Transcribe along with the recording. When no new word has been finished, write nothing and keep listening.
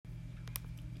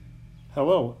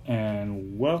Hello,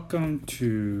 and welcome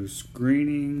to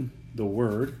Screening the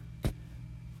Word.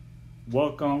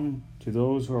 Welcome to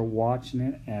those who are watching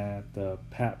it at the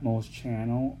Patmos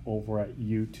channel over at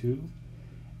YouTube,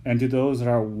 and to those that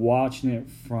are watching it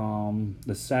from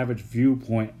the Savage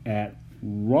Viewpoint at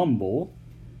Rumble,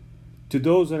 to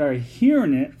those that are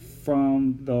hearing it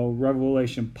from the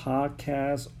Revelation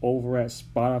podcast over at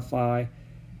Spotify,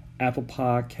 Apple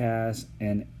Podcasts,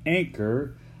 and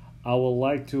Anchor. I would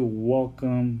like to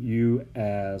welcome you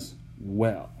as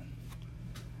well.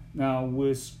 Now,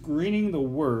 with Screening the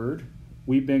Word,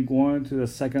 we've been going to the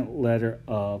second letter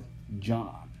of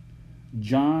John.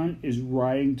 John is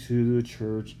writing to the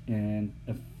church in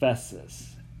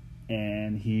Ephesus,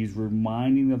 and he's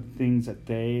reminding them of things that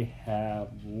they have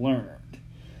learned.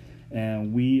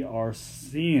 And we are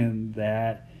seeing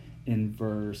that in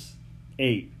verse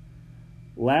 8.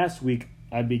 Last week,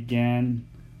 I began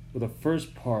with the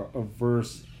first part of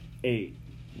verse 8,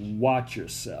 watch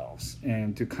yourselves.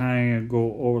 And to kind of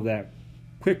go over that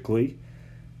quickly,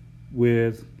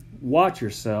 with watch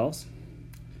yourselves,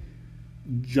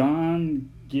 John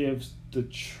gives the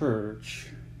church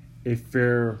a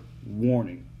fair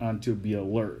warning on to be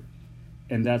alert.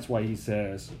 And that's why he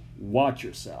says, watch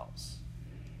yourselves.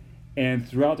 And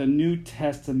throughout the New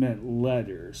Testament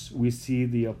letters, we see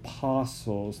the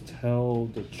apostles tell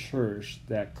the church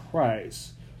that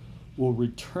Christ will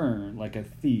return like a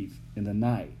thief in the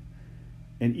night.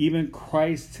 And even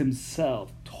Christ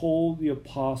himself told the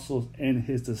apostles and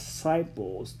his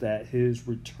disciples that his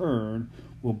return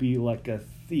will be like a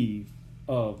thief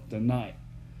of the night.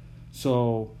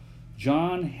 So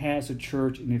John has the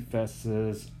church in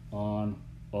Ephesus on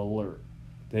alert.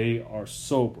 They are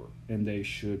sober and they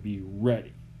should be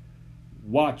ready.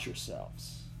 Watch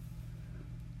yourselves.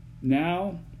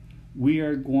 Now, we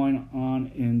are going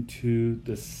on into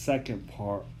the second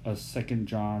part of 2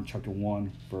 John chapter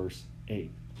 1, verse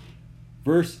 8.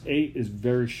 Verse 8 is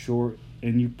very short,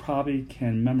 and you probably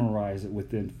can memorize it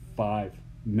within 5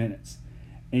 minutes.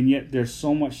 And yet there's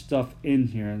so much stuff in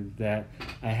here that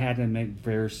I had to make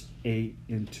verse 8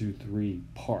 into 3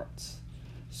 parts.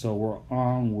 So we're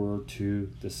onward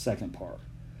to the second part.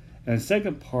 And the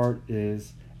second part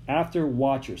is, after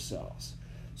watch yourselves,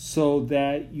 so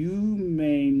that you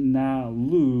may not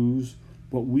lose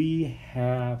what we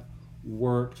have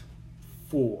worked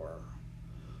for.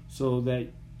 So that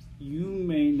you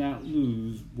may not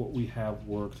lose what we have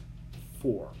worked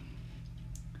for.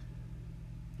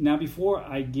 Now, before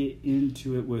I get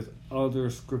into it with other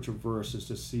scripture verses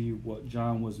to see what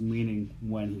John was meaning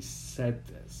when he said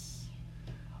this,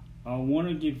 I want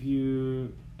to give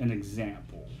you an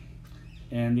example.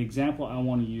 And the example I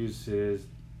want to use is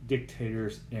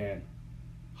dictators and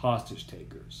hostage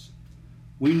takers.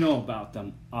 We know about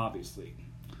them, obviously.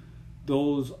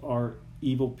 Those are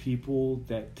evil people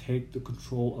that take the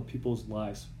control of people's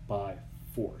lives by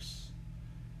force.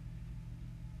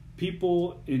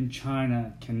 People in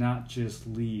China cannot just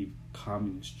leave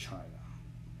communist China.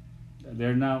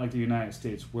 They're not like the United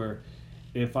States, where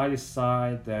if I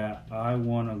decide that I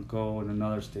want to go in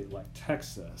another state like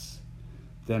Texas,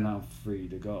 then I'm free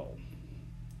to go.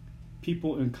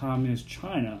 People in communist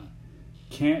China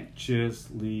can't just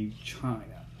leave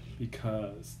China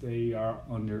because they are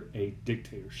under a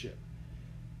dictatorship.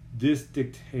 This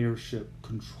dictatorship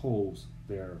controls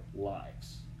their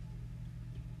lives.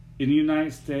 In the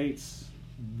United States,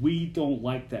 we don't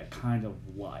like that kind of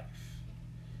life.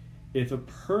 If a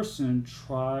person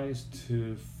tries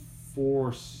to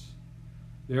force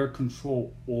their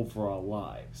control over our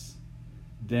lives,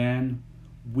 then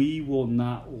we will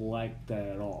not like that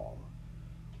at all.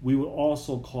 We would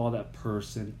also call that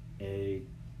person a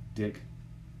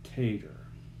dictator.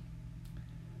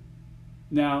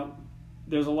 Now,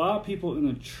 there's a lot of people in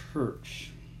the church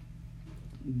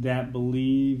that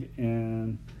believe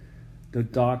in the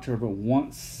doctrine of a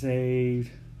once saved,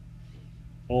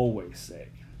 always saved.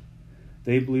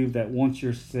 They believe that once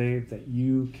you're saved, that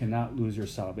you cannot lose your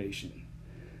salvation.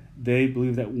 They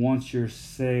believe that once you're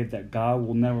saved, that God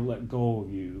will never let go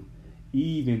of you,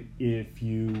 even if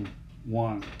you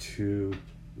want to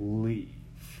leave.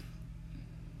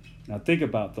 Now think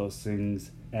about those things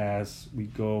as we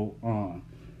go on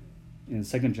in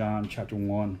 2 John chapter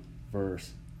 1,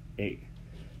 verse 8.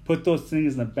 Put those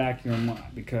things in the back of your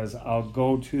mind, because I'll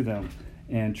go to them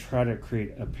and try to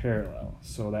create a parallel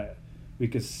so that we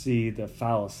could see the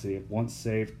fallacy of once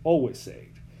saved, always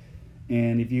saved.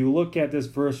 And if you look at this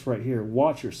verse right here,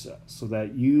 watch yourselves so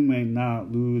that you may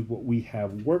not lose what we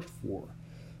have worked for.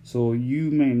 So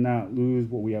you may not lose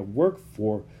what we have worked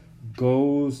for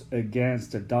goes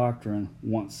against the doctrine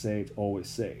once saved, always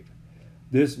saved.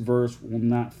 this verse will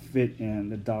not fit in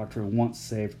the doctrine once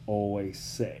saved, always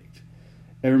saved.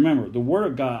 And remember, the Word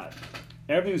of God,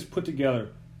 everything is put together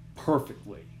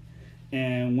perfectly.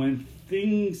 And when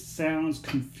things sounds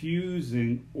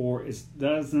confusing or it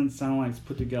doesn't sound like it's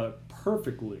put together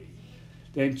perfectly,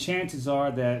 then chances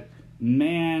are that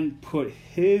man put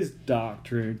his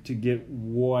doctrine to get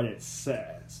what it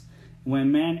says.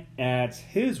 When man adds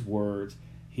his words,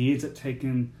 he ends up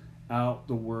taking out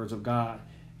the words of God.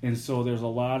 And so there's a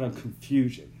lot of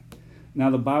confusion.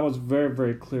 Now the Bible is very,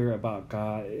 very clear about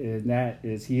God, and that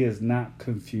is he is not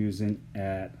confusing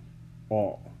at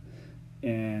all.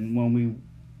 And when we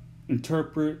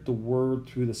interpret the word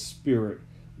through the Spirit,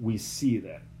 we see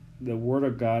that. The Word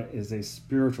of God is a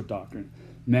spiritual doctrine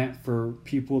meant for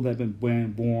people that have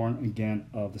been born again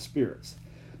of the spirits.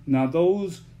 Now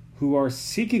those who are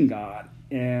seeking God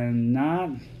and not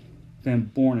been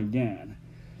born again,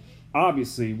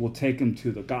 obviously will take them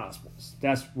to the Gospels.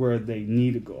 That's where they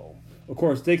need to go. Of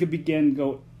course, they could begin to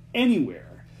go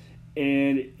anywhere,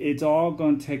 and it's all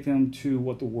going to take them to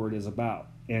what the Word is about.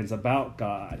 And it's about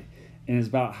God, and it's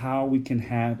about how we can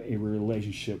have a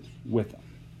relationship with Him.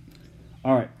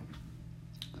 All right,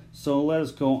 so let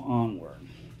us go onward.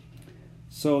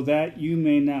 So that you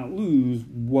may not lose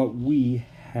what we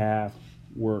have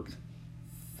worked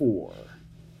for.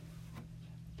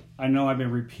 I know I've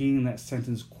been repeating that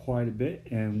sentence quite a bit,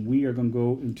 and we are going to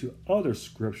go into other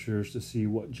scriptures to see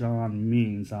what John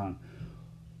means on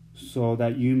so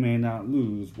that you may not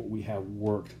lose what we have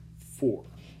worked for.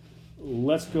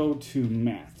 Let's go to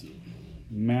Matthew.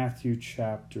 Matthew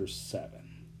chapter 7.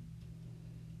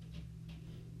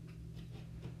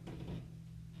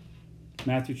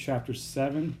 Matthew chapter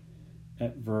 7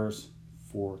 at verse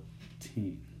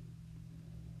 14.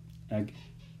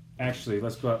 Actually,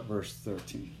 let's go at verse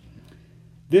 13.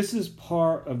 This is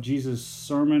part of Jesus'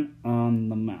 Sermon on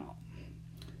the Mount.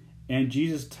 And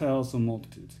Jesus tells the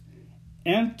multitudes,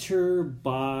 enter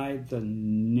by the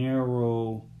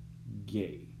narrow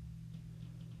gate.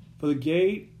 For the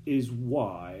gate is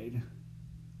wide,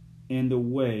 and the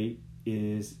way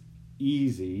is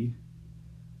easy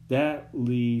that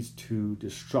leads to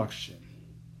destruction.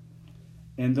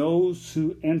 And those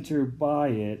who enter by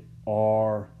it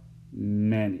are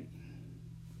many.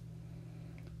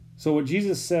 So what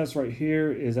Jesus says right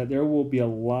here is that there will be a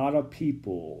lot of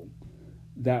people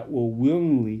that will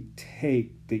willingly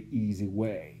take the easy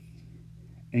way.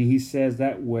 And he says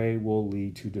that way will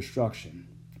lead to destruction.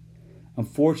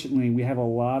 Unfortunately, we have a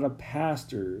lot of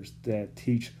pastors that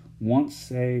teach once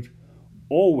saved,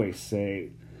 always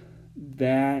saved.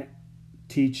 That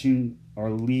teaching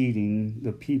are leading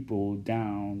the people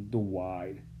down the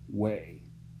wide way.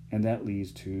 And that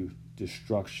leads to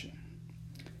destruction.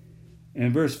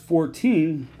 In verse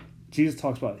 14, Jesus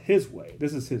talks about his way.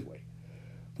 This is his way.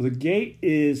 For the gate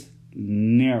is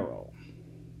narrow,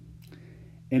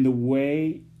 and the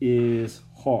way is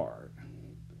hard.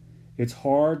 It's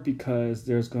hard because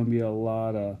there's going to be a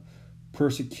lot of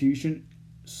persecution,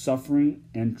 suffering,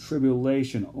 and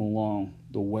tribulation along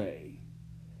the way.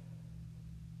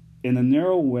 And the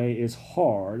narrow way is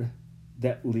hard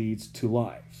that leads to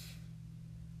life.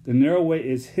 The narrow way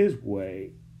is his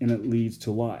way, and it leads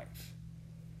to life.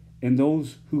 And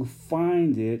those who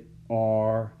find it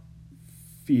are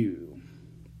few.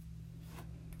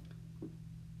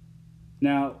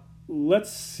 Now,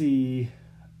 let's see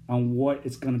on what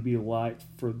it's going to be like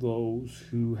for those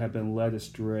who have been led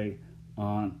astray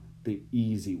on the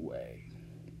easy way.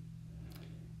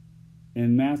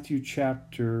 In Matthew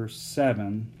chapter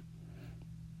 7,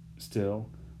 still,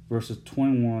 verses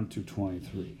 21 to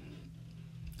 23.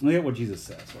 Look at what Jesus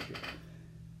says right here.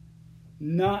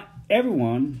 Not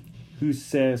everyone who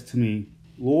says to me,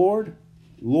 Lord,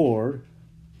 Lord,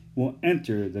 will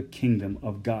enter the kingdom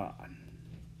of God.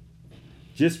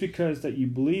 Just because that you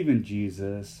believe in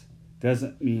Jesus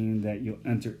doesn't mean that you'll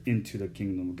enter into the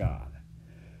kingdom of God.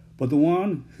 But the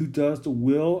one who does the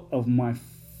will of my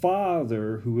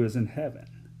Father who is in heaven.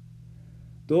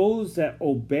 Those that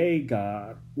obey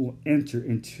God will enter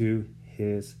into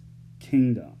his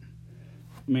kingdom.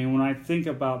 I mean, when I think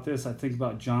about this, I think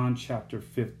about John chapter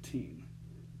 15,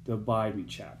 the Abide in Me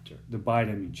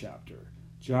chapter.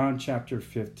 John chapter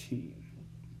 15.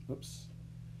 Oops.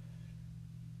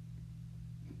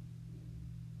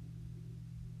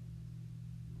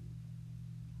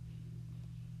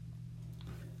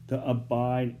 The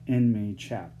Abide in Me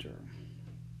chapter.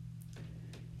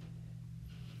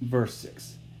 Verse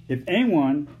 6. If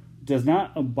anyone does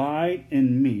not abide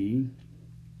in me,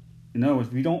 in other words,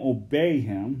 if you don't obey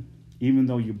him, even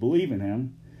though you believe in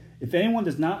him, if anyone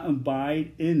does not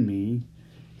abide in me,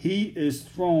 He is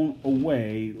thrown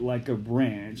away like a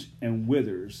branch and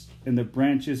withers, and the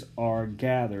branches are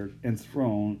gathered and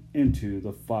thrown into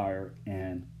the fire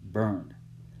and burned.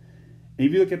 And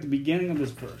if you look at the beginning of this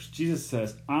verse, Jesus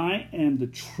says, I am the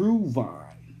true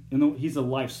vine. He's a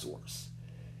life source.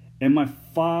 And my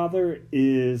Father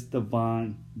is the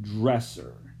vine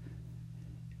dresser.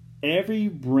 Every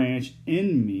branch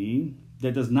in me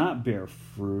that does not bear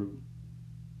fruit,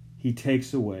 he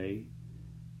takes away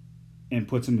and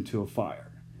puts them into a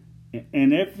fire.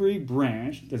 And every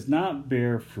branch does not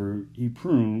bear fruit, he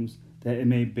prunes that it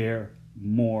may bear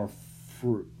more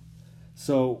fruit.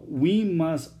 So we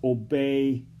must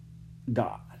obey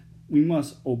God. We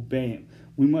must obey him.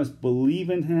 We must believe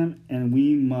in him, and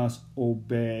we must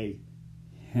obey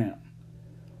him.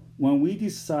 When we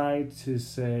decide to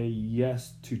say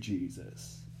yes to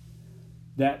Jesus,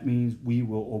 that means we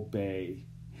will obey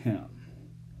him.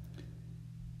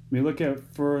 We look at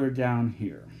further down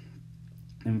here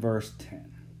in verse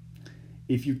 10.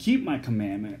 If you keep my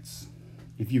commandments,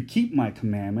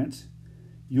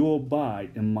 you will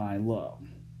abide in my love,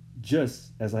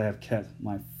 just as I have kept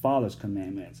my Father's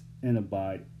commandments and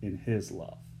abide in his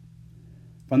love.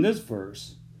 From this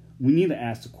verse, we need to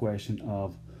ask the question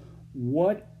of,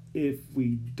 what if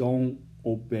we don't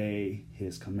obey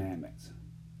his commandments?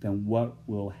 Then what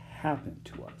will happen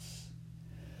to us?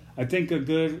 I think a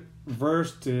good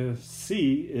verse to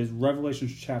see is Revelation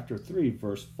chapter 3,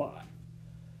 verse 5.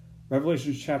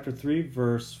 Revelation chapter 3,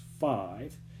 verse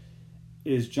 5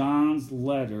 is John's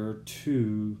letter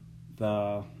to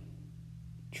the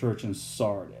church in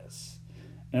Sardis.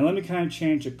 And let me kind of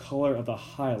change the color of the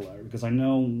highlighter, because I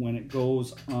know when it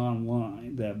goes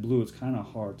online, that blue is kind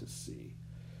of hard to see.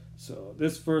 So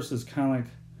this verse is kind of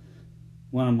like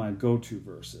one of my go-to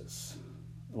verses.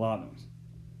 A lot of them.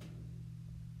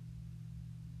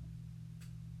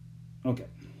 Okay.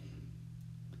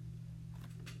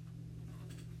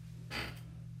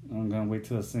 I'm going to wait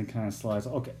till this thing kind of slides.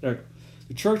 Okay, there we go.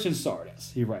 The church in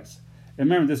Sardis, he writes. And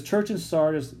remember, this church in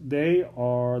Sardis, they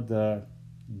are the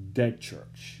dead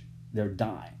church. They're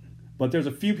dying. But there's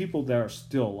a few people that are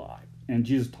still alive. And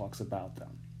Jesus talks about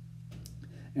them.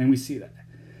 And we see that.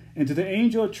 And to the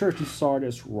angel of the church in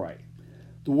Sardis write,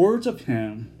 the words of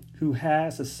him who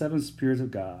has the 7 spirits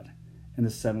of God and the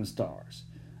 7 stars.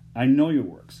 I know your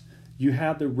works. You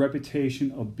have the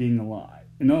reputation of being alive.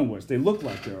 In other words, they look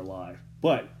like they're alive,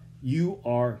 but you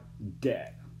are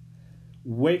dead.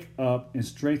 Wake up and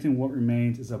strengthen what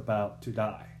remains is about to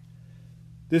die.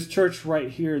 This church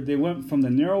right here, they went from the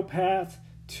narrow path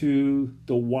to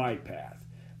the wide path.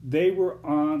 They were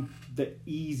on the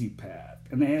easy path.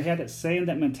 And they had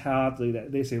that mentality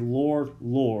that they say, Lord,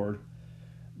 Lord,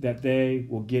 that they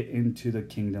will get into the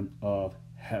kingdom of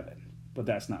heaven. But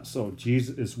that's not so.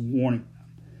 Jesus is warning them.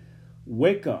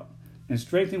 Wake up and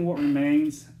strengthen what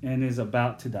remains and is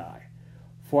about to die.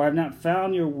 For I have not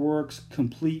found your works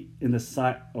complete in the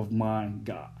sight of my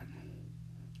God.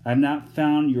 I have not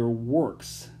found your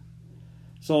works.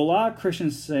 So a lot of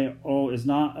Christians say, oh, it's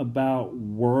not about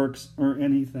works or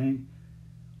anything.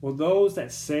 Well, those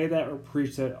that say that or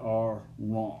preach that are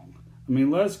wrong. I mean,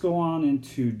 let's go on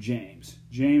into James.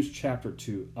 James chapter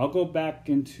 2. I'll go back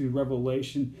into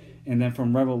Revelation, and then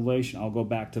from Revelation, I'll go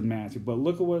back to Matthew. But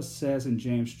look at what it says in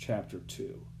James chapter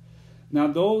 2. Now,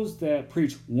 those that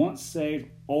preach once saved,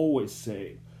 always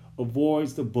saved,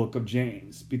 avoids the book of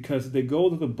James. Because if they go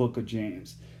to the book of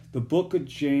James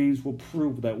will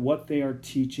prove that what they are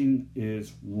teaching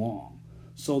is wrong.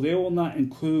 So they will not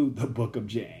include the book of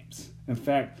James. In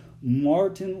fact,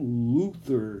 Martin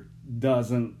Luther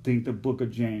doesn't think the book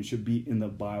of James should be in the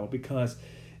Bible because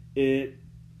it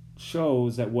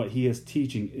shows that what he is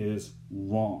teaching is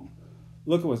wrong.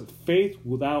 Look at what it says. Faith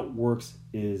without works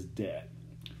is dead.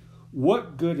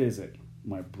 What good is it,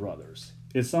 my brothers,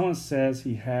 if someone says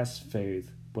he has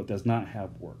faith but does not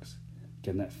have works?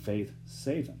 Can that faith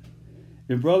save him?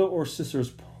 If brother or sister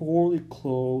is poorly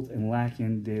clothed and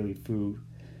lacking daily food,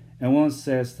 and one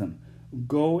says to them,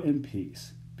 go in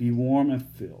peace, be warm and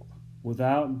filled,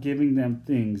 without giving them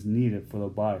things needed for the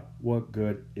body, what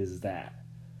good is that?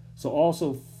 So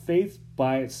also faith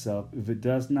by itself, if it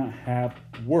does not have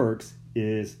works,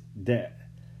 is dead.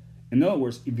 In other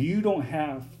words, if you don't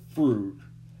have fruit,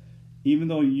 even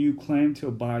though you claim to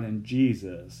abide in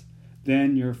Jesus,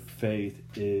 then your faith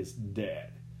is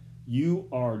dead. You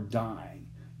are dying.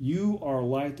 You are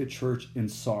like the church in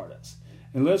Sardis.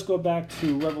 And let's go back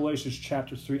to Revelation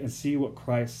chapter 3 and see what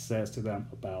Christ says to them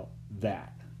about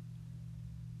that.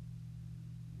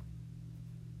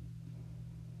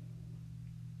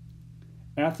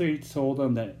 After he told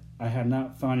them that I have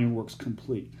not found your works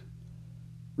complete.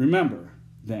 Remember,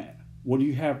 then, what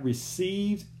you have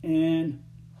received and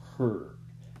heard.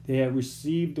 They have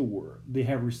received the word. They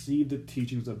have received the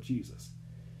teachings of Jesus.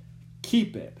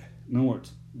 Keep it. In other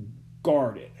words,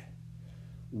 guard it.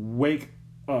 Wake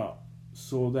up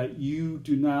so that you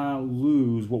do not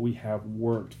lose what we have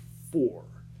worked for.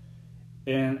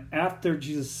 And after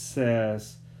Jesus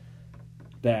says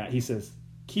that, he says,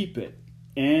 keep it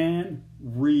and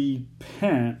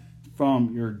repent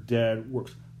from your dead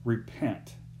works.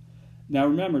 Repent. Now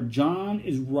remember, John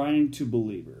is writing to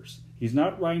believers. He's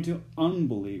not writing to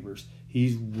unbelievers.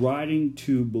 He's writing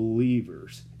to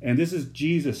believers. And this is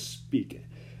Jesus speaking.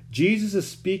 Jesus is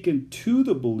speaking to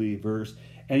the believers,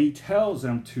 and he tells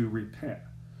them to repent.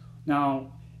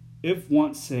 Now, if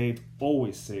once saved,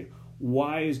 always saved,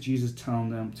 why is Jesus telling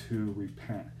them to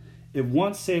repent? If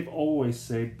once saved, always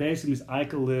saved, basically means I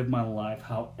can live my life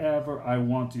however I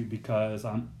want to because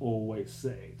I'm always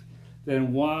saved.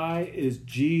 Then why is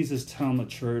Jesus telling the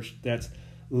church that's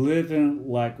living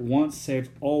like once saved,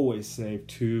 always saved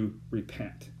to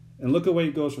repent? And look at where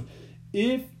he goes from.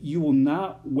 If you will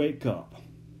not wake up,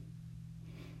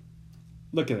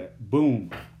 look at it,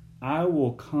 boom, I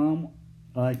will come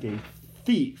like a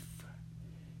thief,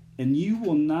 and you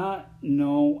will not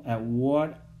know at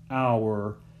what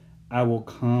hour I will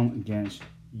come against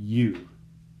you.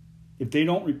 If they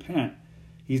don't repent,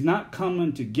 he's not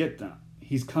coming to get them.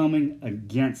 He's coming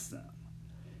against them.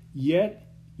 Yet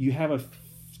you have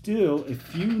still a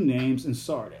few names in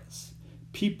Sardis,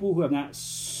 people who have not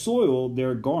soiled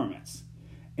their garments,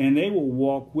 and they will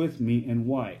walk with me in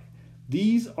white.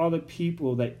 These are the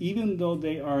people that even though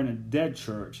they are in a dead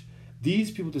church, these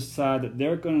people decide that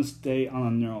they're going to stay on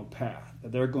a narrow path,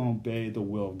 that they're going to obey the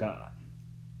will of God.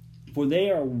 For they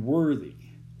are worthy,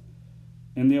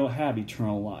 and they'll have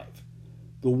eternal life.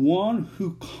 The one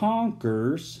who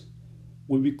conquers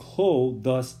will be clothed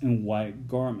thus in white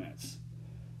garments.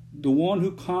 The one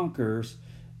who conquers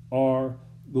are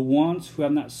the ones who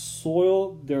have not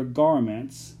soiled their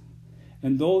garments,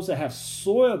 and those that have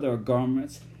soiled their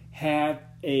garments have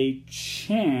a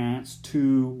chance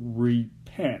to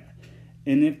repent.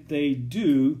 And if they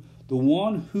do, the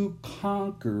one who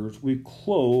conquers will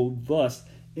clothe thus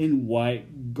in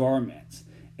white garments,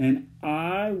 and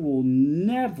I will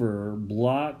never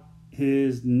blot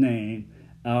his name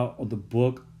out of the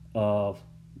book of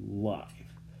life.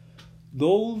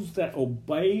 Those that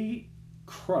obey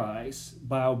Christ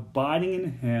by abiding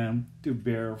in him to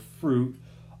bear fruit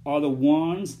are the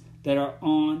ones that are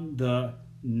on the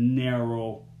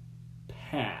narrow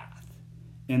path,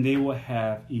 and they will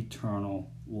have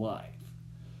eternal life.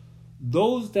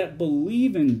 Those that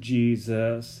believe in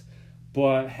Jesus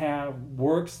but have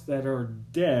works that are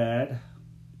dead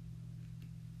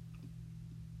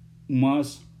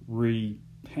must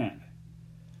repent.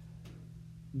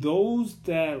 Those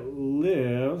that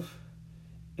live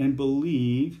and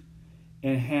believe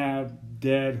and have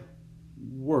dead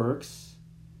works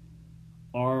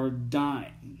are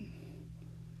dying.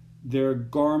 Their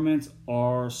garments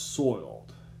are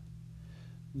soiled.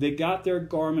 They got their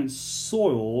garments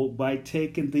soiled by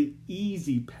taking the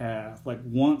easy path, like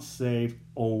once saved,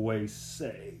 always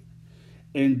saved.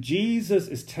 And Jesus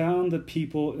is telling the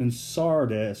people in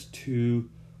Sardis to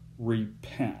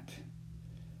repent.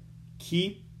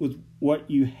 Keep with what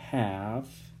you have.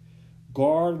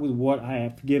 Guard with what I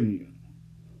have given you.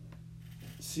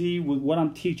 See, with what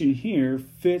I'm teaching here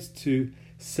fits to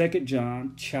 2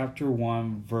 John chapter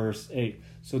 1, verse 8.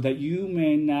 So that you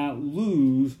may not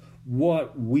lose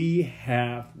what we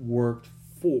have worked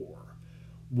for.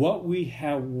 What we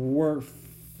have worked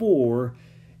for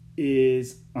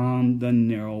is on the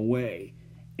narrow way,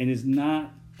 and is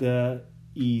not the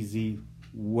easy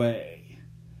way.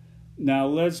 Now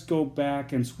let's go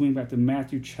back and swing back to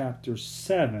Matthew chapter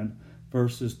 7,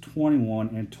 verses 21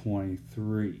 and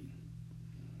 23.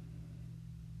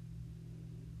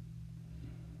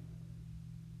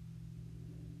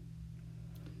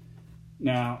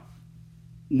 Now,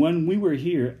 when we were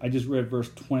here, I just read verse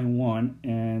 21,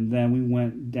 and then we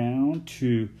went down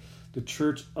to the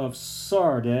church of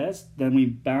Sardis. Then we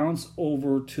bounced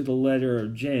over to the letter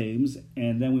of James,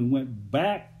 and then we went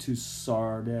back to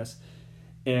Sardis,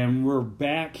 and we're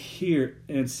back here.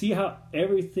 And see how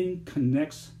everything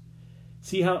connects?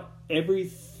 See how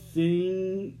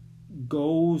everything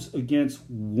goes against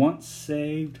once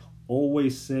saved,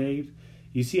 always saved?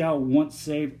 You see how once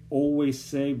saved, always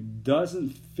saved doesn't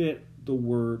fit the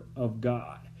word of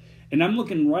God. And I'm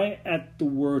looking right at the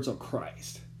words of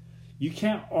Christ. You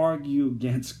can't argue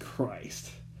against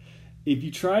Christ. If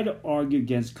you try to argue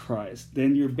against Christ,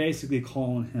 then you're basically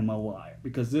calling him a liar,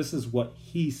 because this is what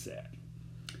he said.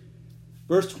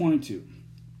 Verse 22.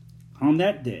 On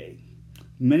that day,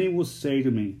 many will say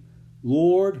to me,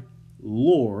 Lord,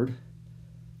 Lord,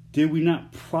 did we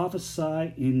not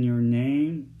prophesy in your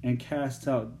name and cast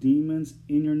out demons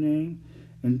in your name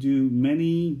and do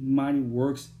many mighty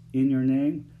works in your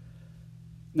name?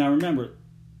 Now remember,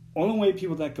 only way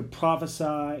people that could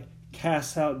prophesy,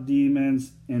 cast out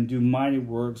demons, and do mighty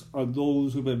works are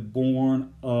those who've been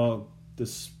born of the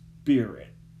Spirit.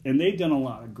 And they've done a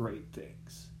lot of great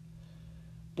things.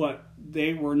 But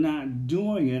they were not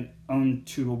doing it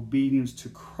unto obedience to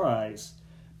Christ,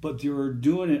 but they were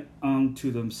doing it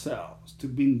unto themselves, to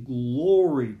bring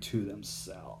glory to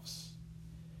themselves.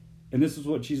 And this is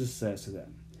what Jesus says to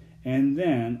them. And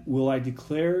then will I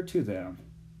declare to them,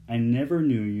 I never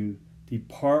knew you.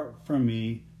 Depart from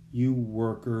me, you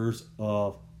workers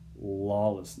of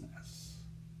lawlessness.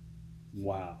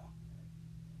 Wow.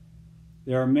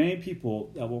 There are many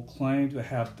people that will claim to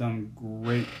have done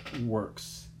great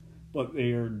works, but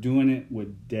they are doing it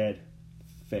with dead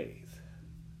faith.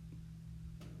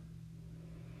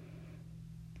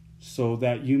 So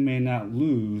that you may not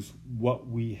lose what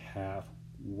we have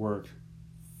worked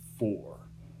for.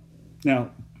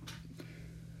 Now,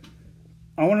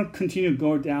 I want to continue to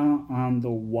go down on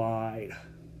the wide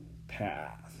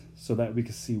path so that we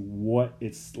can see what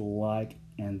it's like,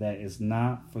 and that is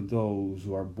not for those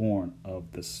who are born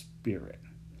of the Spirit.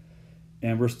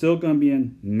 And we're still going to be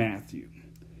in Matthew.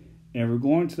 And we're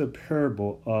going to the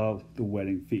parable of the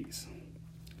wedding feast.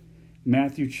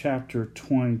 Matthew chapter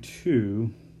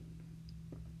 22,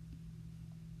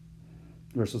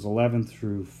 verses 11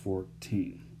 through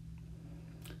 14.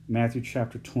 Matthew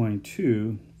chapter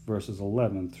 22, verses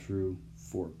 11 through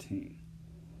 14.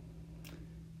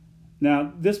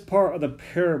 Now, this part of the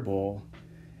parable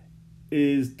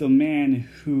is the man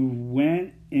who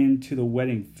went into the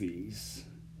wedding feast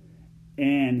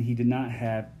and he did not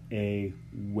have a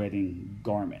wedding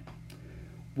garment.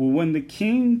 Well, when the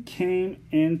king came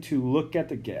in to look at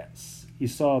the guests, he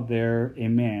saw there a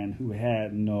man who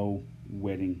had no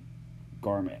wedding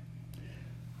garment.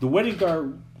 The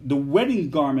wedding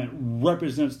garment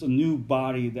represents the new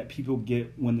body that people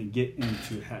get when they get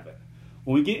into heaven.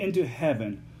 When we get into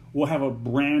heaven, we'll have a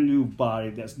brand new body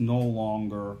that's no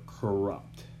longer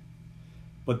corrupt.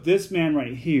 But this man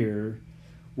right here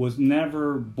was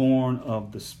never born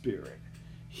of the Spirit.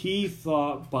 He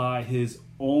thought by his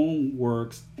own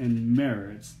works and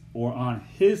merits, or on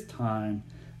his time,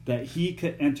 that he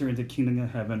could enter into the kingdom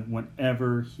of heaven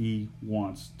whenever he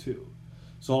wants to.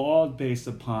 So all based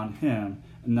upon him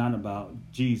and not about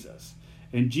Jesus.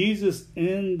 And Jesus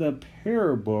in this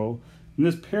parable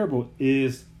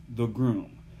is the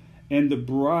groom. And the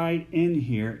bride in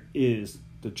here is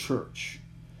the church.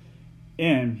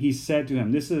 And he said to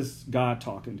him, this is God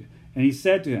talking to him. And he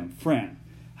said to him, friend,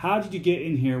 how did you get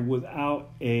in here without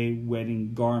a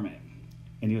wedding garment?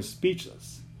 And he was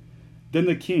speechless. Then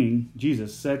the king,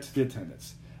 Jesus, said to the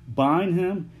attendants, bind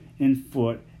him in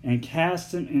foot and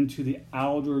cast him into the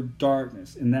outer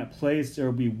darkness. In that place there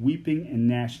will be weeping and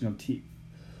gnashing of teeth.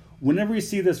 Whenever you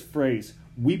see this phrase,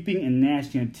 weeping and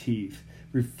gnashing of teeth,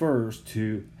 refers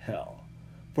to hell.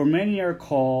 For many are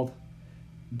called,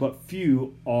 but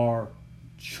few are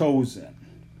chosen.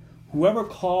 Whoever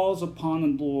calls upon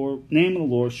the name of the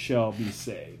Lord shall be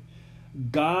saved.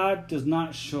 God does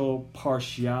not show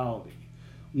partiality.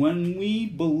 When we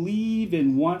believe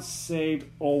in once saved,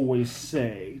 always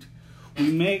saved,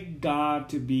 we make God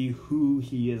to be who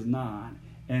he is not,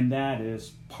 and that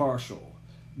is partial.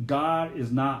 God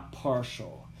is not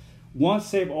partial. Once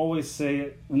saved, always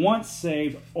saved. Once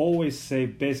saved, always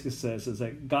saved basically says is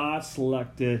that God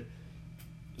selected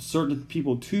certain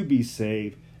people to be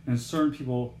saved and certain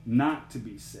people not to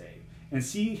be saved. And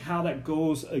see how that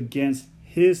goes against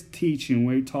his teaching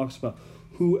where he talks about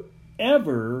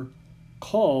whoever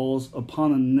calls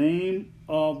upon the name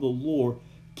of the Lord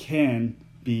can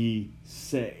be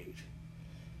saved.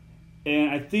 And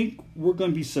I think we're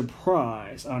going to be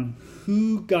surprised on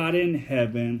who got in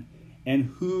heaven and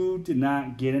who did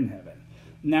not get in heaven.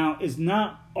 Now, it's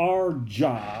not our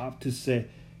job to say,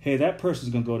 hey, that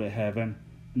person's going to go to heaven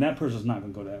and that person's not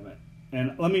going to go to heaven.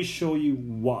 And let me show you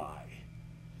why.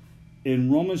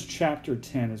 In Romans chapter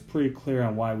 10, it's pretty clear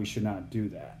on why we should not do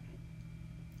that.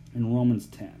 In Romans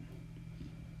 10.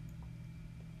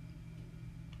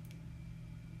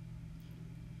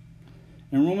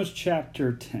 In Romans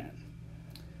chapter 10,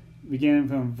 beginning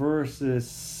from verses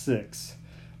 6.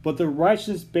 But the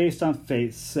righteousness based on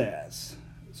faith says,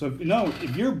 so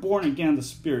if you're born again of the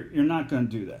Spirit, you're not going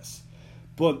to do this.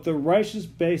 But the righteousness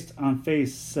based on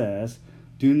faith says,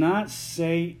 do not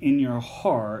say in your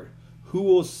heart, who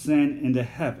will ascend into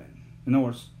heaven? In other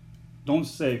words, don't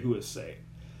say who is saved.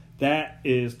 That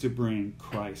is to bring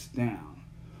Christ down.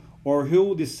 or he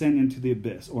will descend into the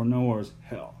abyss, or Noah's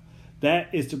hell.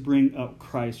 That is to bring up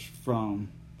Christ from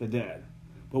the dead.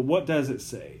 But what does it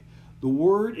say? The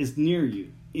word is near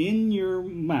you, in your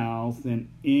mouth and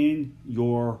in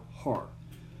your heart.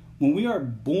 When we are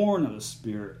born of the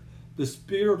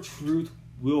Spirit of truth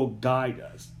will guide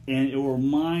us, and it will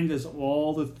remind us of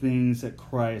all the things that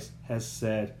Christ has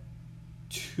said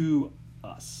to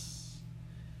us.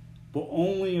 But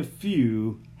only a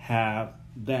few have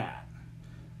that.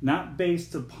 Not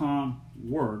based upon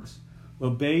works,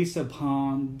 but based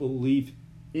upon belief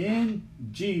in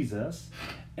Jesus.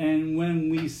 And when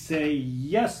we say,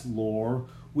 yes, Lord,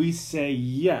 we say,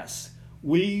 yes,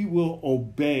 we will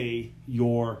obey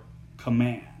your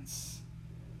commands.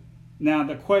 Now,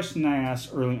 the question I asked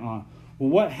early on, well,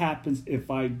 what happens if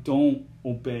I don't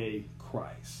obey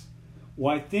Christ?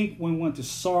 Well, I think when we went to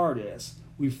Sardis,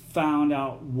 we found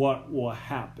out what will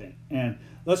happen. And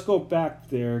let's go back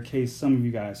there in case some of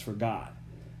you guys forgot.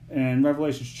 In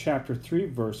Revelation chapter 3,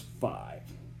 verse 5,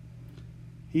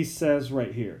 he says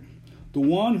right here, the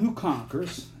one who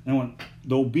conquers, and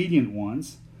the obedient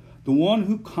ones, the one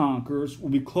who conquers will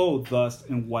be clothed thus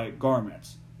in white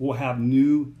garments, will have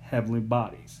new heavenly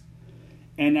bodies.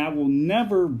 And I will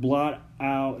never blot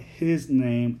out his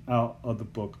name out of the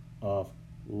book of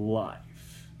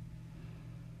life.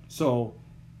 So,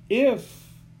 if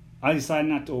I decide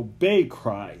not to obey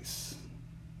Christ,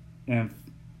 and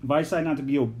if I decide not to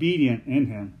be obedient in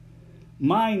him,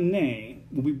 my name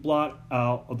will be blotted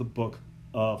out of the book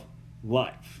of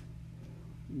life.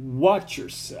 Watch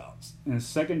yourselves. In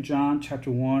 2 John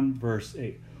chapter 1, verse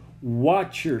 8.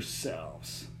 Watch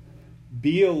yourselves.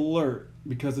 Be alert,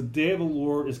 because the day of the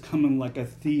Lord is coming like a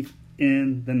thief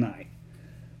in the night.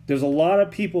 There's a lot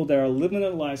of people that are living their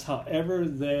lives however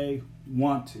they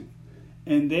want to.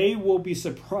 And they will be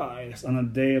surprised on the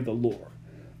day of the Lord.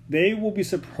 They will be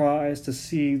surprised to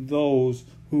see those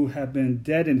who have been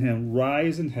dead in him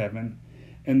rise in heaven,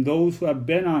 and those who have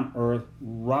been on earth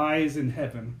rise in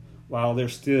heaven while they're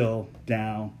still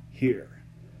down here.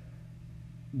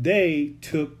 They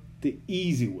took the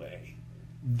easy way.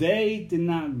 They did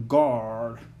not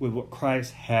guard with what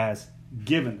Christ has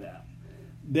given them.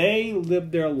 They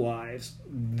lived their lives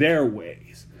their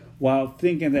ways, while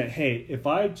thinking that, hey, if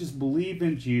I just believe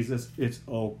in Jesus, it's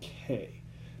okay.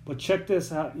 But check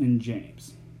this out in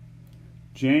James.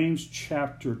 James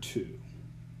chapter 2.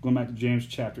 Going back to James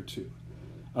chapter 2.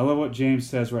 I love what James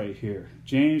says right here.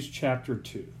 James chapter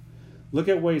 2. Look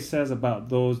at what he says about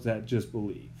those that just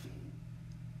believe.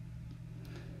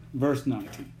 Verse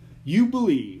 19. You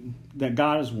believe that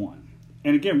God is one.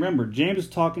 And again, remember, James is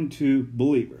talking to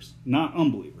believers, not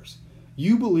unbelievers.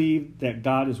 You believe that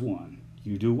God is one.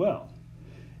 You do well.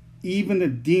 Even the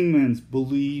demons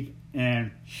believe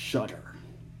and shudder.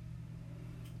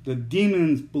 The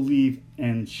demons believe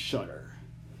and shudder.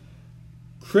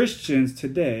 Christians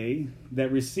today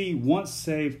that receive once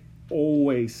saved,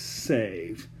 always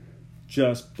saved,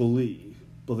 just believe,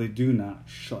 but they do not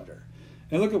shudder.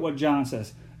 And look at what John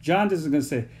says. John isn't going to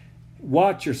say,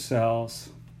 watch yourselves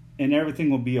and everything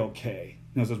will be okay.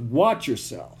 No, it says, watch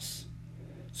yourselves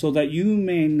so that you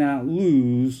may not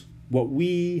lose what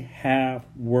we have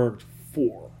worked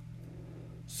for.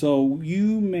 So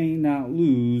you may not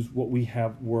lose what we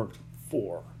have worked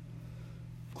for.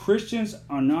 Christians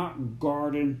are not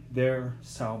guarding their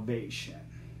salvation.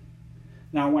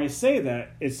 Now, when I say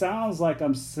that, it sounds like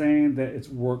I'm saying that it's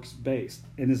works-based,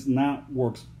 and it's not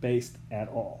works-based at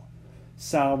all.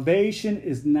 Salvation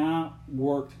is not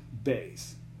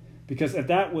work-based, because if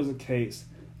that was the case,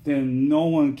 then no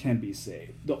one can be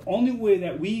saved. The only way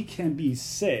that we can be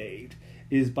saved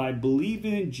is by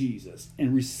believing in Jesus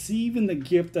and receiving the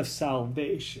gift of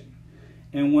salvation.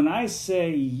 And when I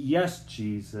say, yes,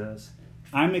 Jesus,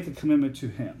 I make a commitment to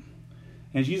him.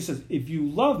 And Jesus says, if you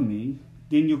love me,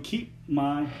 then you'll keep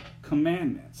my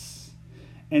commandments.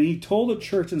 And he told the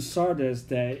church in Sardis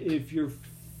that if your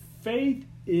faith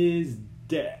is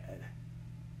dead,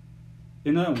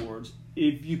 in other words,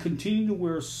 if you continue to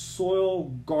wear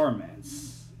soiled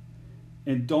garments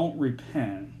and don't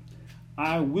repent,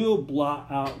 I will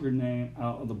blot out your name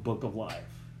out of the book of life.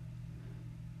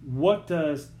 What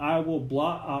does I will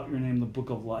blot out your name in the book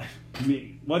of life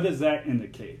mean? What does that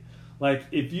indicate? Like,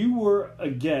 if you were a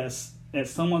guest at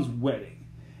someone's wedding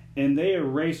and they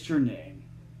erased your name,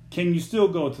 can you still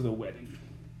go to the wedding?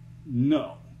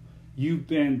 No. You've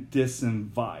been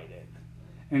disinvited.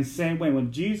 And same way,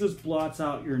 when Jesus blots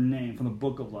out your name from the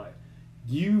book of life,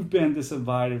 you've been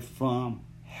disinvited from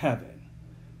heaven.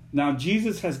 Now,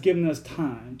 Jesus has given us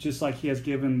time, just like he has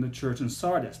given the church in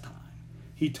Sardis time.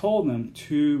 He told them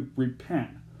to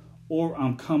repent, or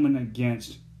I'm coming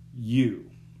against you.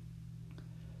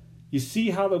 You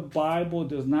see how the Bible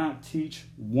does not teach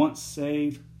once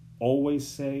saved, always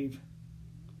saved?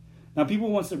 Now, people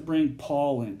want to bring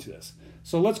Paul into this.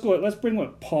 So let's bring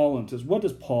what Paul into this. What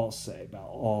does Paul say about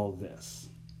all this?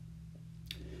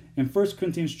 In 1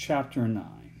 Corinthians chapter 9,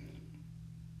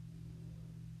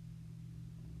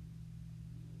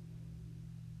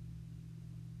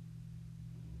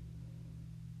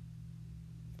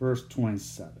 verse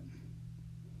 27.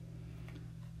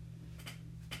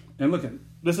 And look at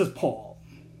this is Paul.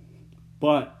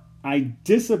 But I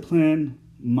discipline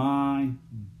my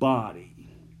body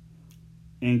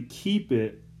and keep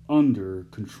it under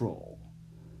control.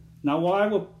 Now, why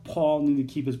would Paul need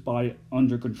to keep his body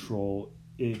under control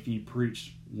if he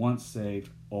preached once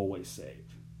saved, always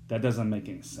saved? That doesn't make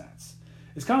any sense.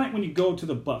 It's kind of like when you go to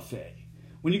the buffet.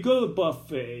 When you go to the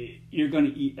buffet, you're going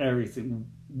to eat everything.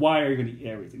 Why are you going to eat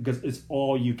everything? Because it's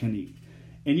all you can eat.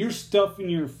 And you're stuffing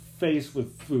your face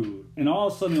with food. And all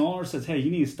of a sudden the owner says, hey,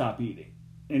 you need to stop eating.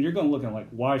 And you're going to look at it like,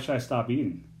 why should I stop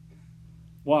eating?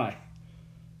 Why?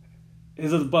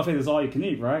 Is the buffet is all you can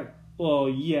eat, right? Well,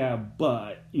 yeah,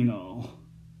 but,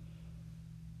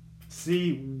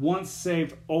 see, once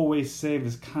saved, always saved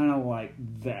is kind of like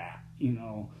that,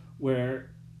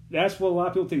 where that's what a lot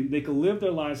of people think. They can live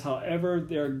their lives however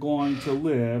they're going to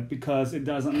live because it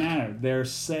doesn't matter. They're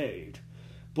saved.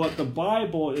 But the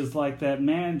Bible is like that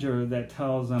manager that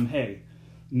tells them, hey,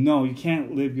 no, you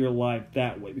can't live your life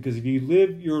that way. Because if you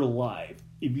live your life,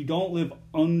 if you don't live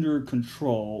under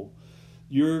control,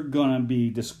 you're going to be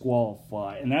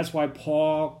disqualified. And that's why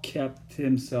Paul kept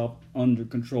himself under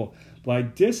control. But I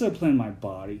discipline my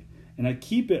body and I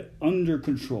keep it under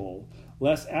control,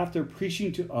 lest after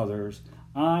preaching to others,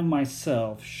 I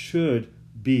myself should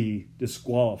be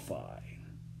disqualified.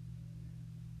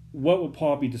 What would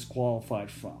Paul be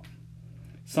disqualified from?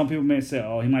 Some people may say,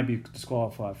 oh, he might be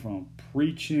disqualified from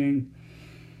preaching.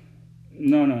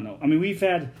 No. I mean, we've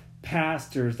had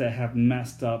pastors that have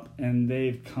messed up and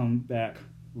they've come back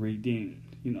redeemed,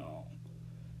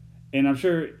 And I'm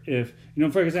sure if,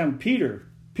 for example,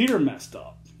 Peter messed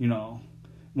up,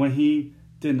 when he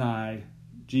denied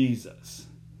Jesus.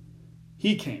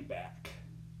 He came back.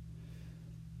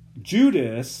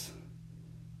 Judas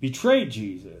betrayed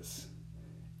Jesus.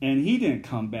 And he didn't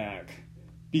come back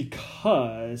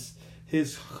because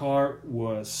his heart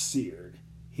was seared.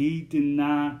 He did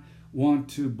not want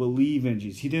to believe in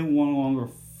Jesus. He didn't no longer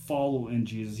follow in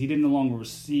Jesus. He didn't no longer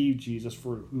receive Jesus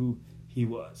for who he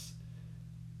was.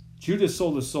 Judas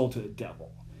sold his soul to the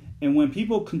devil. And when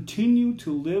people continue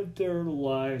to live their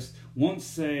lives once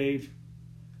saved,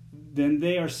 then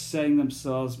they are setting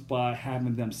themselves by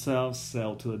having themselves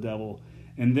sell to the devil.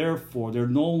 And therefore, they're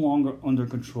no longer under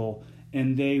control.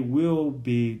 And they will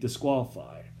be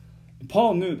disqualified. And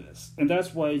Paul knew this, and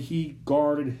that's why he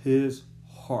guarded his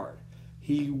heart.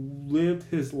 He lived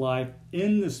his life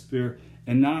in the Spirit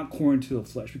and not according to the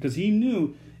flesh, because he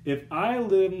knew if I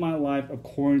live my life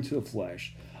according to the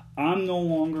flesh, I'm no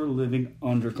longer living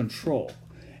under control.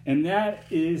 And that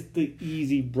is the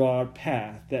easy, broad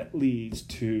path that leads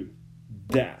to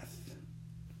death.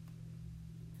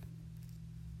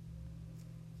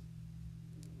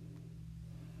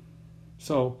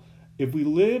 So, if we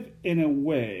live in a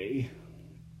way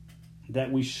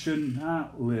that we should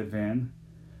not live in,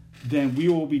 then we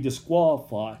will be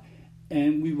disqualified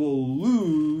and we will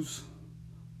lose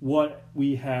what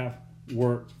we have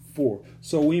worked for.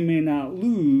 So we may not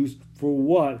lose for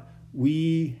what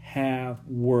we have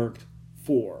worked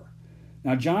for.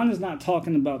 Now, John is not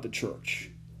talking about the church.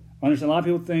 I understand a lot of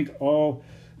people think, oh,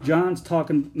 John's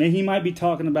talking, he might be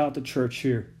talking about the church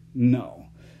here. No.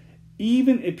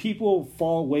 Even if people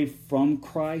fall away from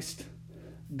Christ,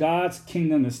 God's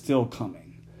kingdom is still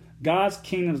coming. God's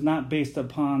kingdom is not based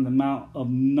upon the amount of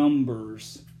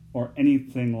numbers or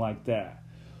anything like that.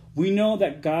 We know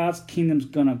that God's kingdom is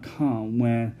going to come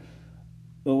when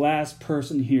the last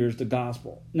person hears the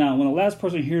gospel. Now, when the last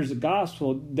person hears the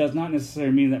gospel, does not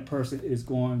necessarily mean that person is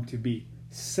going to be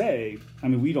saved. I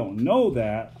mean, we don't know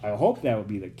that. I hope that would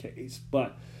be the case.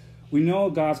 But we know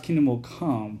God's kingdom will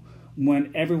come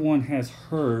when everyone has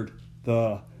heard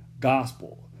the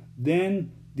gospel.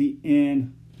 Then the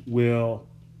end will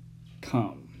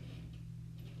come.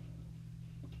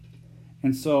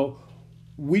 And so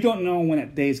we don't know when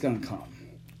that day is going to come.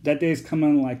 That day is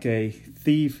coming like a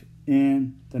thief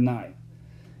in the night.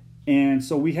 And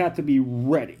so we have to be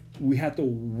ready. We have to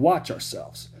watch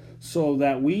ourselves so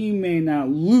that we may not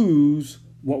lose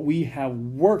what we have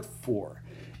worked for.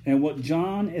 And what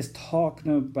John is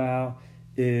talking about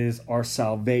is our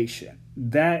salvation.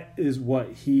 That is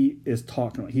what he is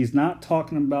talking about. He's not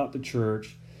talking about the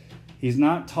church. He's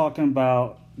not talking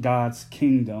about God's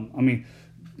kingdom. I mean,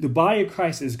 the body of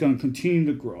Christ is going to continue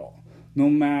to grow, no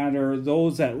matter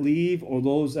those that leave or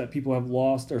those that people have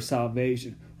lost their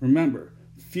salvation. Remember,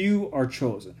 few are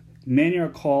chosen. Many are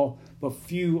called, but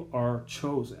few are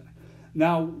chosen.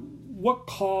 Now, what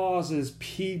causes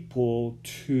people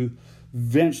to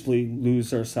eventually lose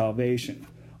their salvation?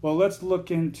 Well, let's look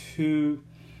into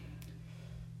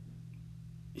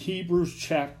Hebrews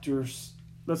chapters.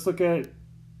 Let's look at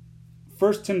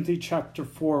 1 Timothy chapter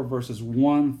 4, verses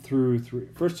 1 through 3.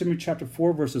 1 Timothy chapter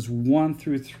 4, verses 1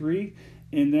 through 3,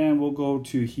 and then we'll go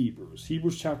to Hebrews.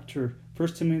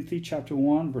 1 Timothy chapter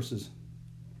 1, verses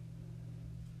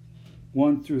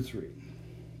 1 through 3.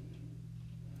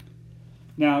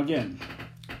 Now again,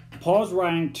 Paul's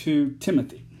writing to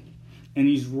Timothy, and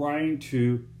he's writing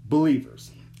to believers.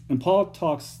 And Paul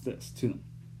talks this to them.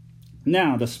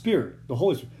 Now, the Spirit, the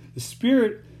Holy Spirit, the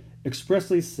Spirit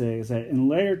expressly says that in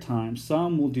later times,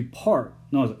 some will depart.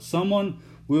 No, someone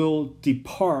will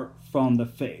depart from the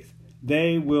faith.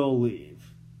 They will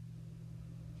leave.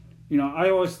 I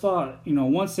always thought,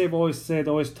 once saved, always saved,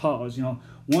 always taught us,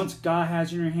 once God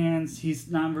has you in your hands, he's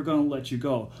never going to let you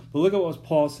go. But look at what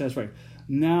Paul says, right?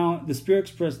 Now, the Spirit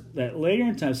expressed that later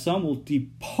in time, some will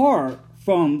depart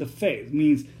from the faith. It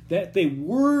means that they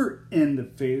were in the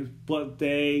faith, but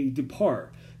they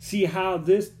depart. See how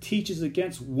this teaches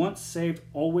against once saved,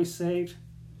 always saved?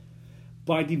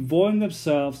 By devoting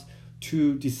themselves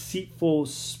to deceitful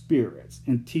spirits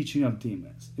and teaching of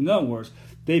demons. In other words,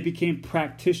 they became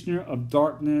practitioners of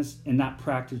darkness and not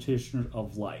practitioners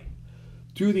of light.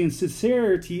 Through the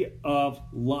insincerity of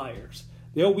liars,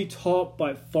 they will be taught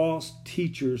by false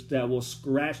teachers that will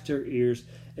scratch their ears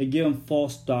and give them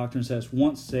false doctrines as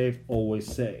once saved,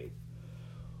 always saved,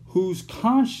 whose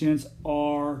conscience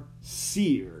are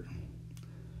seared.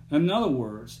 In other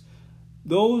words,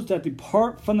 those that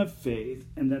depart from the faith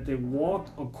and that they walk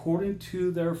according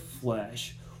to their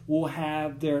flesh will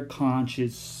have their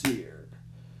conscience seared.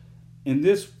 And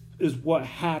this is what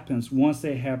happens once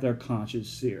they have their conscience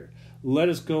seared. Let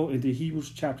us go into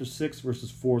Hebrews chapter 6,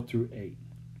 verses 4 through 8.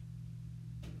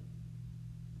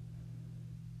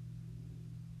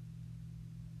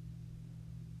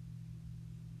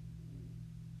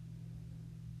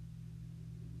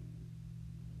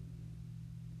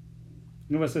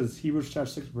 You know what it says? Hebrews chapter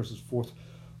 6, verses 4.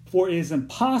 For it is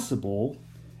impossible,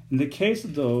 in the case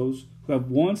of those who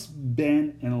have once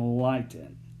been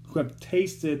enlightened, who have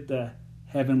tasted the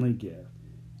heavenly gift,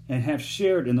 and have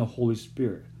shared in the Holy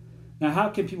Spirit. Now, how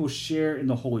can people share in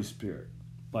the Holy Spirit?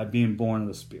 By being born of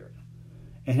the Spirit.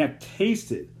 And have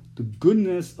tasted the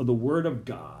goodness of the Word of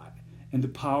God and the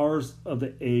powers of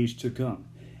the age to come.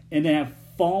 And they have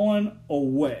fallen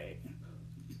away,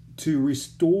 to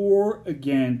restore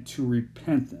again to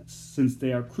repentance, since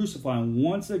they are crucifying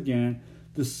once again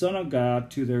the Son of God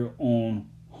to their own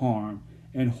harm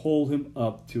and hold him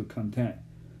up to contempt.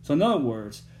 So in other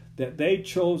words, that they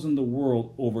chosen the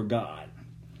world over God.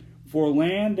 For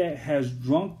land that has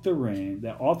drunk the rain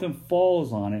that often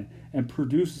falls on it and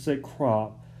produces a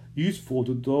crop useful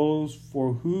to those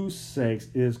for whose sakes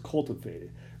it is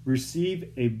cultivated,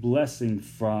 receive a blessing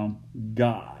from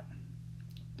God.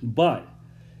 But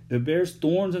it bears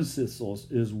thorns and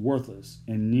thistles, it is worthless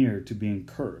and near to being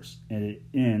cursed, and it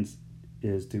ends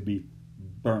is to be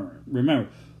burned. Remember,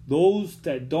 those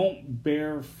that don't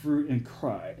bear fruit in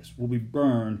Christ will be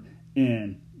burned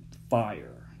in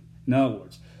fire. In other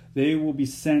words, they will be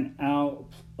sent out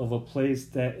of a place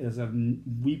that is of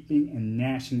weeping and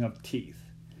gnashing of teeth.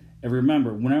 And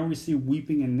remember, whenever we see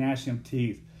weeping and gnashing of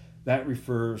teeth, that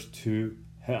refers to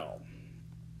hell.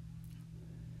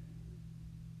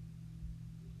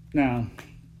 Now,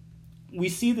 we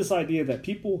see this idea that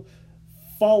people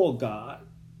follow God,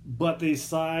 but they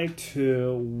decide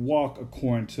to walk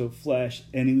according to the flesh,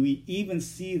 and we even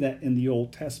see that in the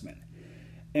Old Testament.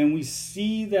 And we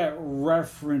see that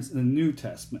reference in the New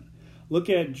Testament. Look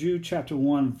at Jude chapter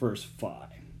 1, verse 5.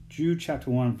 Jude chapter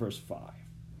 1, verse 5.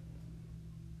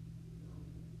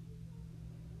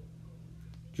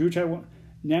 Jude chapter 1.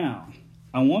 Now,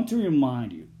 I want to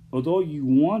remind you, although you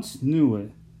once knew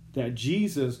it, that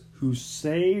Jesus, who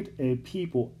saved a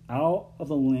people out of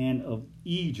the land of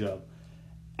Egypt,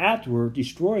 afterward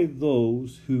destroyed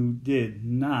those who did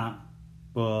not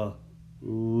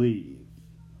believe.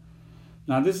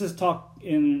 Now, this is talk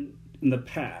in the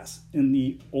past, in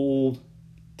the Old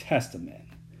Testament.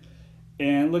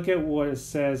 And look at what it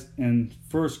says in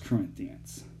 1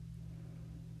 Corinthians.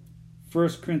 1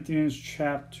 Corinthians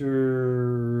chapter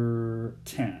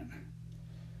 10.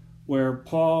 Where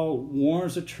Paul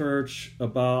warns the church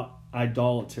about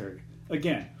idolatry.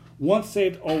 Again, once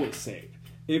saved, always saved.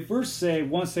 If we're saved,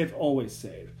 once saved, always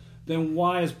saved. then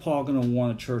why is Paul going to warn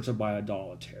the church about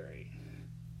idolatry?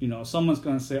 Someone's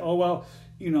going to say, oh, well,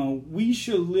 we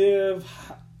should live,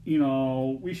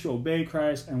 we should obey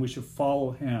Christ and we should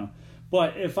follow him.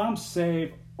 But if I'm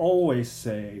saved, always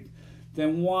saved,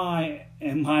 then why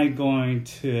am I going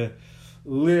to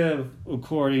live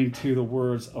according to the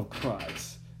words of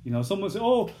Christ? Someone say,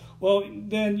 oh, well,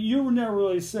 then you were never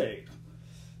really saved.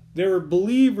 There were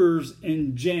believers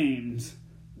in James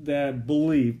that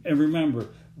believe, and remember,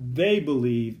 they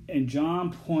believe, and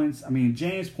James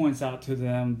points out to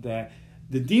them that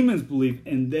the demons believe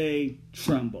and they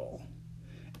tremble.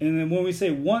 And then when we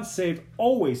say once saved,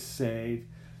 always saved,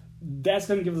 that's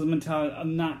going to give us a mentality of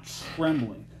not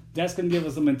trembling. That's going to give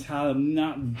us a mentality of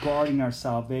not guarding our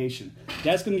salvation.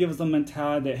 That's going to give us a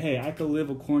mentality that, hey, I can live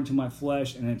according to my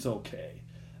flesh and it's okay.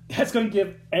 That's going to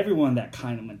give everyone that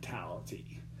kind of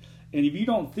mentality. And if you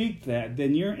don't think that,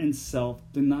 then you're in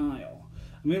self-denial.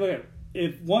 Look at,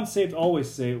 if once saved, always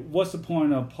saved, what's the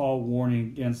point of Paul warning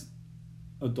against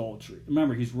adultery?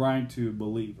 Remember, he's writing to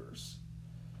believers.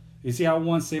 You see how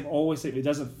once saved, always saved, it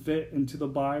doesn't fit into the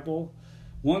Bible?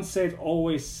 Once saved,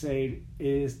 always saved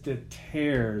is the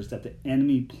tares that the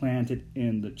enemy planted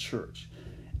in the church.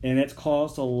 And it's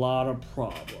caused a lot of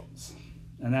problems.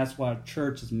 And that's why the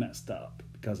church is messed up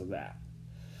because of that.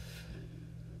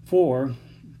 4,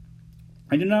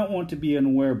 I do not want to be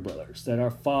unaware, brothers, that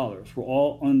our fathers were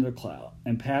all under the cloud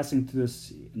and passing through the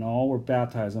sea, and all were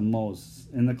baptized in Moses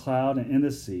in the cloud and in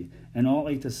the sea, and all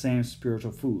ate the same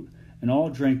spiritual food, and all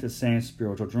drank the same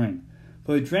spiritual drink.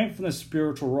 For they drank from the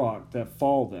spiritual rock that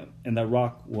followed them, and that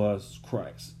rock was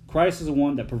Christ. Christ is the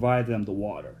one that provided them the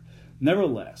water.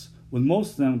 Nevertheless, with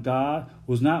most of them God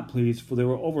was not pleased, for they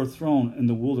were overthrown in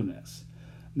the wilderness.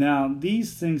 Now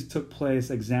these things took place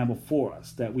example for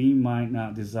us, that we might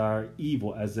not desire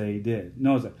evil as they did.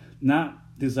 Notice that,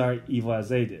 not desire evil as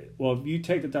they did. Well, if you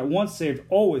take that once saved,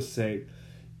 always saved,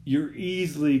 you're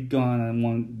easily gonna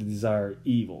want to desire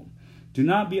evil. Do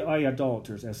not be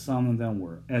idolaters, as some of them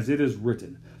were, as it is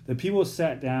written, the people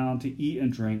sat down to eat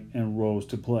and drink and rose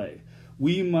to play.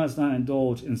 We must not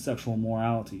indulge in sexual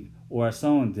immorality, or as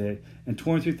someone did, and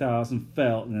 23,000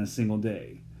 fell in a single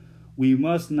day. We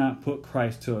must not put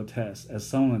Christ to a test, as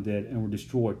someone did and were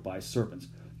destroyed by serpents,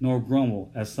 nor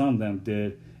grumble, as some of them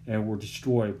did and were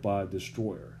destroyed by the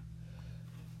destroyer.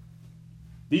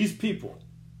 These people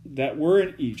that were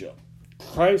in Egypt,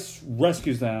 Christ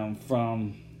rescues them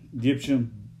from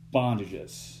Egyptian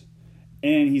bondages,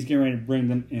 and he's getting ready to bring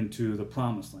them into the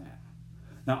promised land.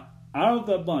 Now, out of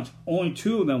that bunch, only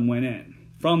 2 of them went in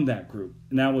from that group,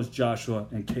 and that was Joshua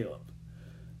and Caleb.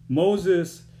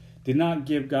 Moses did not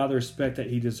give God the respect that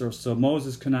he deserved, so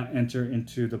Moses could not enter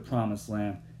into the promised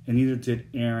land, and neither did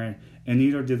Aaron, and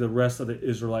neither did the rest of the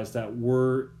Israelites that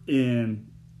were in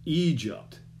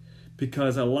Egypt,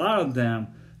 because a lot of them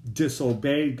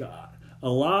disobeyed God. A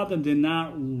lot of them did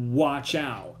not watch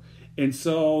out. And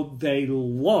so they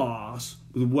lost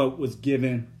what was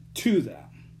given to them.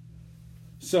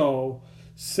 So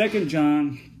 2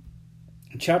 John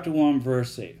chapter 1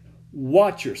 verse 8.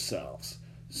 Watch yourselves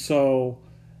so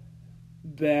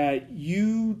that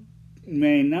you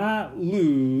may not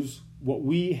lose what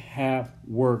we have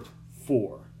worked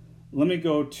for. Let me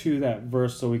go to that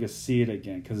verse so we can see it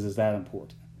again, because it's that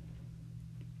important.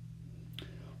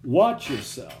 Watch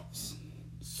yourselves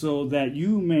so that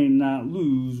you may not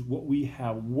lose what we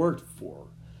have worked for.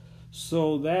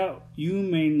 So that you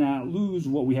may not lose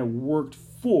what we have worked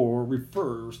for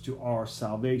refers to our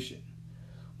salvation.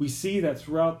 We see that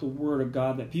throughout the Word of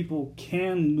God that people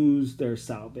can lose their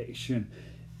salvation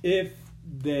if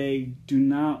they do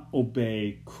not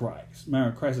obey Christ.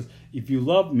 Remember, Christ says, if you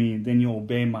love me, then you'll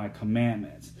obey my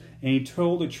commandments. And he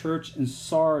told the church in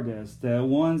Sardis, the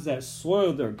ones that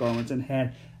soiled their garments and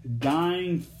had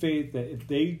dying faith, that if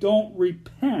they don't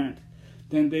repent,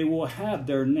 then they will have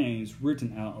their names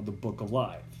written out of the book of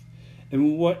life.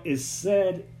 And what is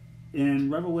said in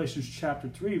Revelation chapter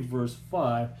 3 verse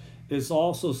 5 is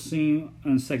also seen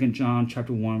in 2 John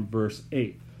chapter 1 verse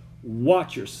 8.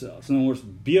 Watch yourselves. In other words,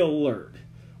 be alert.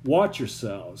 Watch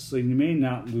yourselves so you may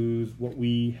not lose what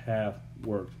we have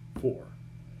worked for.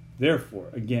 Therefore,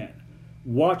 again,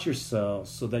 watch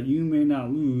yourselves so that you may not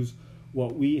lose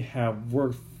what we have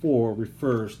worked for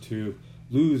refers to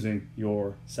losing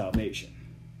your salvation.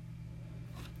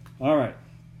 All right.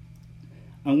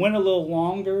 I went a little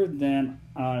longer than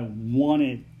I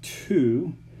wanted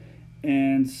to.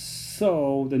 And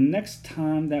so the next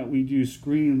time that we do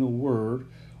Screening the Word,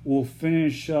 we'll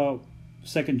finish up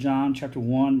 2 John chapter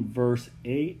 1 verse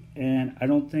 8. And I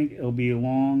don't think it'll be as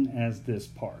long as this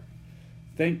part.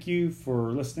 Thank you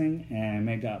for listening, and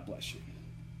may God bless you.